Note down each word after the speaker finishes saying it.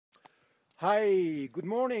Hi, good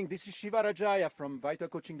morning. This is Shiva Rajaya from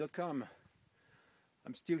vitalcoaching.com.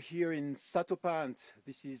 I'm still here in Saddhu.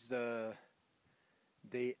 This is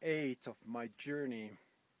day 8 of my journey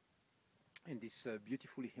in this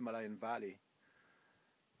beautiful Himalayan valley.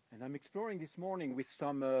 And I'm exploring this morning with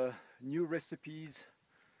some new recipes.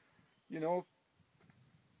 You know,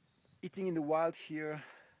 eating in the wild here,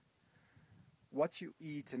 what you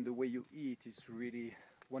eat and the way you eat is really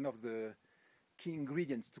one of the key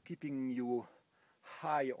ingredients to keeping you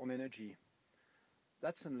high on energy.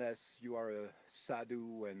 That's unless you are a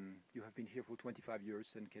Saddhu and you have been here for 25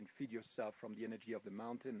 years and can feed yourself from the energy of the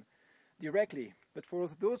mountain directly. But for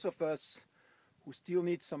those of us who still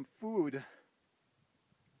need some food,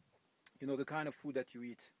 you know, the kind of food that you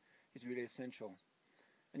eat is really essential.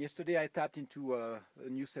 And yesterday I tapped into a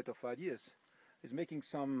new set of ideas. Is making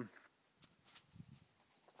some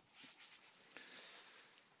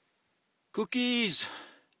cookies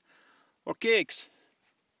or cakes.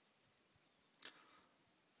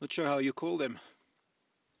 Not sure how you call them.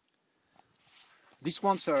 These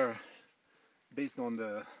ones are based on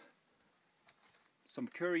some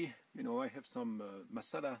curry. You know, I have some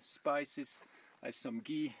masala spices. I have some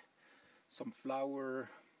ghee, some flour,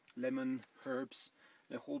 lemon, herbs,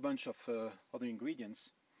 a whole bunch of other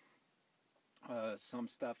ingredients. Some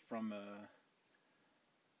stuff from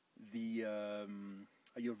the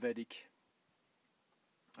Ayurvedic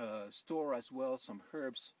store as well, some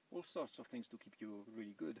herbs, all sorts of things to keep you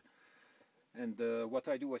really good. And what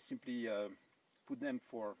I do, I simply put them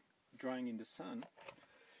for drying in the sun,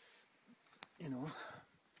 you know,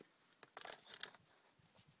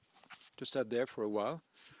 just out there for a while,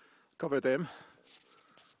 cover them.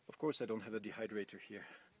 Of course I don't have a dehydrator here,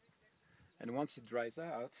 and once it dries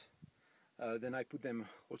out, then I put them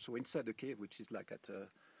also inside the cave, which is like at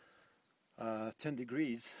 10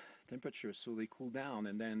 degrees temperature, so they cool down,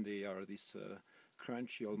 and then they are this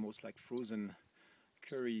crunchy, almost like frozen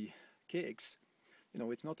curry cakes. You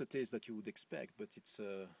know, it's not a taste that you would expect, but it's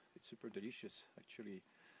super delicious actually,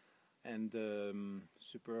 and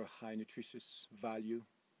super high nutritious value.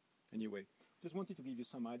 Anyway, just wanted to give you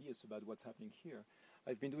some ideas about what's happening here.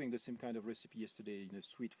 I've been doing the same kind of recipe yesterday in a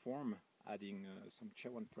sweet form, adding some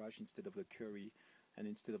chawanprash instead of the curry, and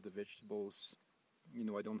instead of the vegetables. You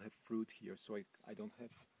know, I don't have fruit here, so I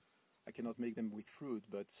cannot make them with fruit,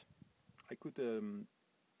 but I could,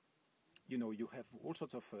 you know, you have all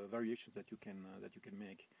sorts of variations that you can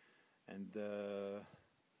make, and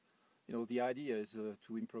you know, the idea is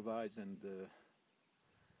to improvise and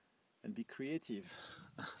be creative.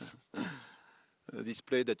 This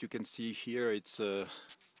plate that you can see here, it's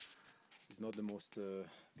not the most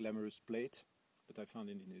glamorous plate, but I found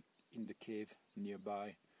it in the cave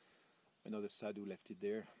nearby. Another Saddhu left it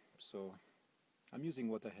there, so I'm using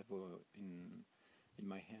what I have in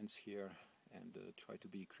my hands here, and try to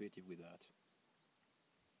be creative with that.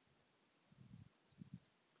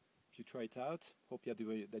 If you try it out, hope that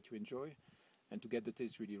you enjoy, and to get the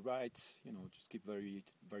taste really right, you know, just keep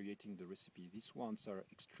variating the recipe. These ones are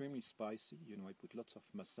extremely spicy. You know, I put lots of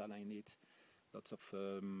masala in it, lots of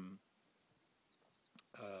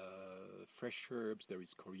fresh herbs. There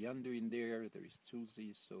is coriander in there, there is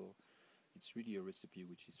tulsi, so it's really a recipe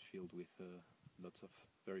which is filled with lots of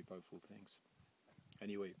very powerful things.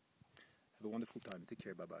 Anyway, have a wonderful time. Take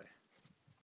care. Bye-bye.